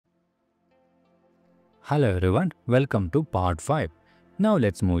Hello everyone, welcome to part 5. Now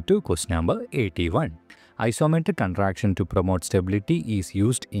let's move to question number 81. Isometric contraction to promote stability is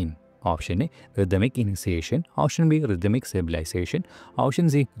used in option A, rhythmic initiation, option B, rhythmic stabilization, option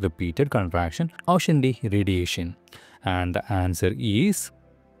C, repeated contraction, option D, irradiation. And the answer is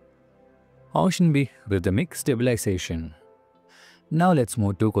option B, rhythmic stabilization. Now let's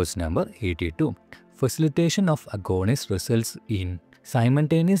move to question number 82. Facilitation of agonist results in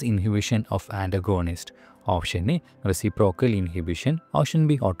simultaneous inhibition of antagonist. Option A, reciprocal inhibition. Option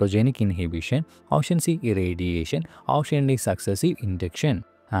B, autogenic inhibition. Option C, irradiation. Option D, successive induction.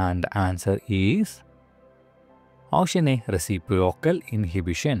 And the answer is option A, reciprocal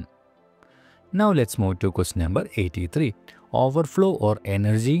inhibition. Now let's move to question number 83. Overflow or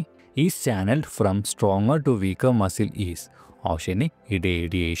energy is channeled from stronger to weaker muscle is option A,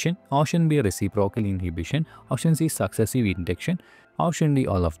 irradiation. Option B, reciprocal inhibition. Option C, successive induction. Option D,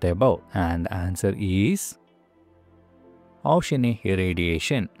 all of the above. And the answer is option A,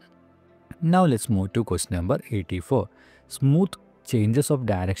 irradiation. Now let's move to question number 84. Smooth changes of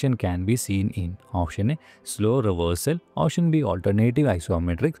direction can be seen in option A, slow reversal. Option B, alternative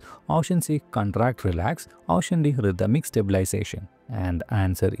isometrics. Option C, contract relax. Option D, rhythmic stabilization. And the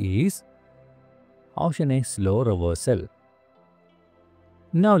answer is option A, slow reversal.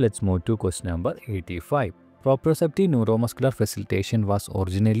 Now let's move to question number 85. Proprioceptive neuromuscular facilitation was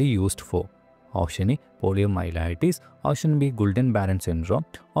originally used for option A, poliomyelitis. Option B, Guillain-Barré syndrome.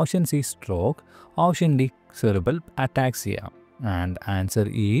 Option C, stroke. Option D, cerebral ataxia. And answer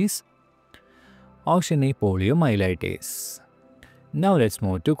is option A, poliomyelitis. Now let's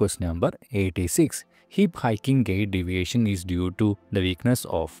move to question number 86. Hip hiking gait deviation is due to the weakness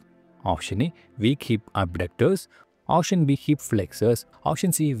of option A, weak hip abductors. Option B, hip flexors.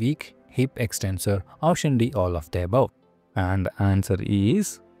 Option C, weak hip extensor. Option D, all of the above. And the answer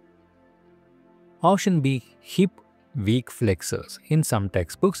is option B, hip weak flexors. In some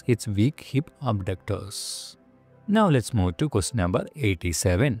textbooks, it's weak hip abductors. Now let's move to question number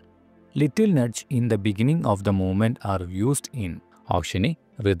 87. Little nudge in the beginning of the movement are used in option A,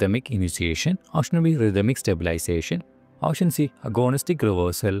 rhythmic initiation. Option B, rhythmic stabilization. Option C, agonistic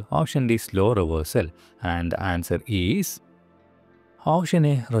reversal. Option D, slow reversal. And the answer is option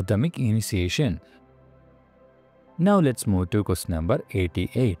A, rhythmic initiation. Now let's move to question number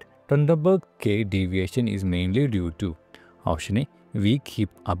 88. Trendelenburg Gait deviation is mainly due to option A, weak hip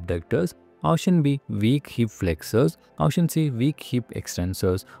abductors. Option B, weak hip flexors. Option C, weak hip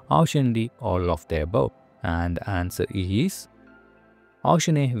extensors. Option D, all of the above. And the answer is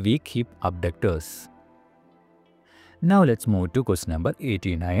option A, weak hip abductors. Now let's move to question number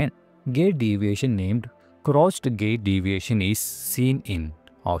 89. Gait deviation named crossed gait deviation is seen in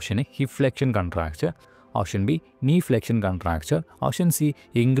option A, hip flexion contracture. Option B, knee flexion contracture. Option C,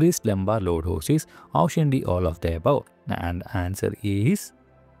 increased lumbar lordosis. Option D, all of the above. And answer is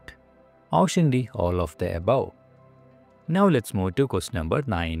option D, all of the above. Now let's move to question number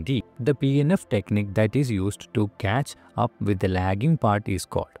 90. The PNF technique that is used to catch up with the lagging part is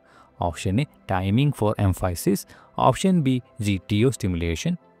called option A, timing for emphasis. Option B, GTO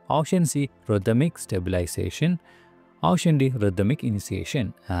stimulation. Option C, rhythmic stabilization. Option D, rhythmic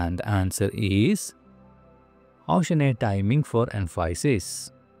initiation. And the answer is option A, timing for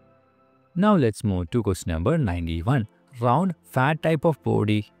emphasis. Now let's move to question number 91. Round, fat type of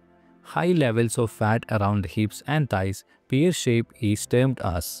body, high levels of fat around the hips and thighs, pear-shaped is termed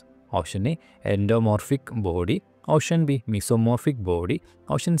as option A, endomorphic body. Option B, mesomorphic body.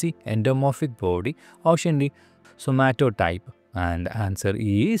 Option C, endomorphic body. Option D, somatotype. And the answer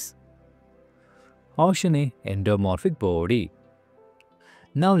is option A, endomorphic body.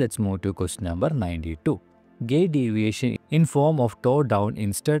 Now let's move to question number 92. Gait deviation in form of toe down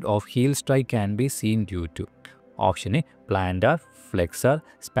instead of heel strike can be seen due to option A, plantar flexor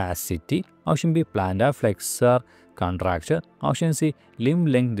spasticity. Option B, plantar flexor contracture. Option C, limb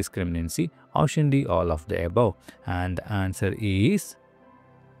length discrepancy. Option D, all of the above. And the answer is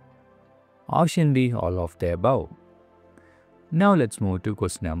option D, all of the above. Now let's move to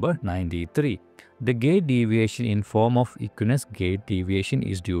question number 93. The gait deviation in form of equinus gait deviation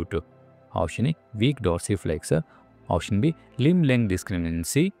is due to option A, weak dorsiflexor. Option B, limb length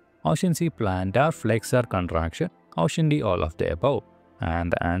discrepancy. Option C, plantar flexor contraction. Option D, all of the above.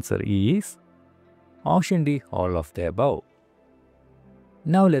 And the answer is option D, all of the above.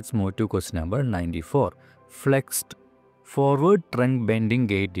 Now let's move to question number 94. Flexed forward trunk bending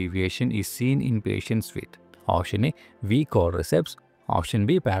gait deviation is seen in patients with option A, weak quadriceps. Option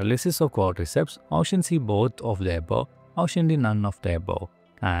B, paralysis of quadriceps. Option C, both of the above. Option D, none of the above.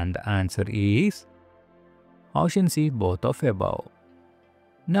 And the answer is option C, both of above.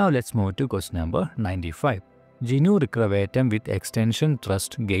 Now let's move to question number 95. Genu recurvatum with extension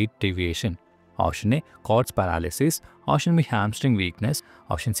thrust gait deviation. Option A, quads paralysis. Option B, hamstring weakness.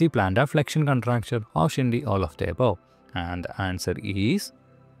 Option C, plantar flexion contracture. Option D, all of the above. And the answer is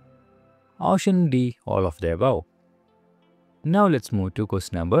option D, all of the above. Now let's move to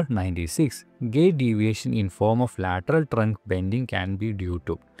question number 96. Gait deviation in form of lateral trunk bending can be due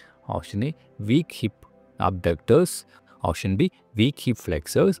to option A, weak hip abductors. Option B, weak hip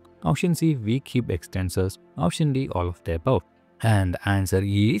flexors. Option C, weak hip extensors. Option D, all of the above. And the answer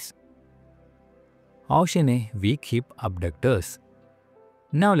is option A, weak hip abductors.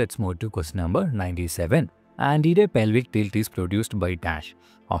 Now let's move to question number 97. Anterior pelvic tilt is produced by dash.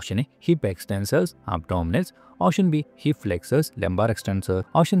 Option A, hip extensors, abdominals. Option B, hip flexors, lumbar extensor.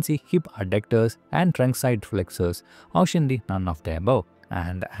 Option C, hip adductors and trunk side flexors. Option D, none of the above.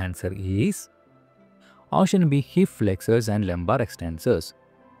 And the answer is option B, hip flexors and lumbar extensors.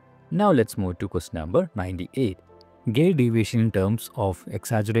 Now let's move to question number 98. Gait deviation in terms of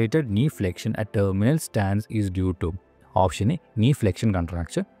exaggerated knee flexion at terminal stance is due to option A, knee flexion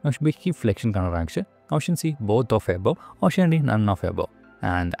contraction. Option B, hip flexion contraction. Option C, both of above. Option D, none of above.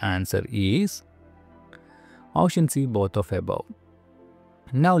 And the answer is option C, both of above.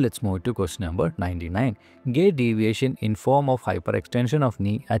 Now let's move to question number 99. Gait deviation in form of hyperextension of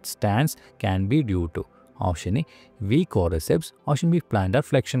knee at stance can be due to option A, weak quadriceps. Option B, plantar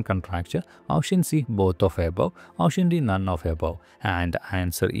flexion contracture. Option C, both of above. Option D, none of above. And the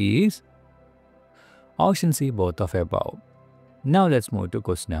answer is option C, both of above. Now let's move to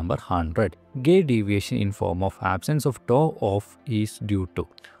question number 100. Gait deviation in form of absence of toe off is due to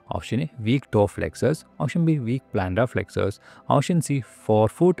option A, weak toe flexors. Option B, weak plantar flexors. Option C,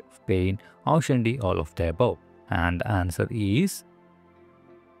 forefoot pain. Option D, all of the above. And the answer is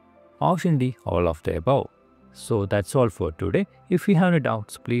option D, all of the above. So that's all for today. If you have any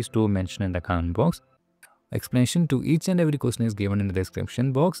doubts, please do mention in the comment box. Explanation to each and every question is given in the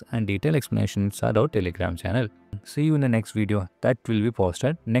description box and detailed explanations are our Telegram channel. See you in the next video that will be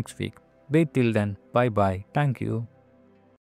posted next week. Wait till then. Bye bye. Thank you.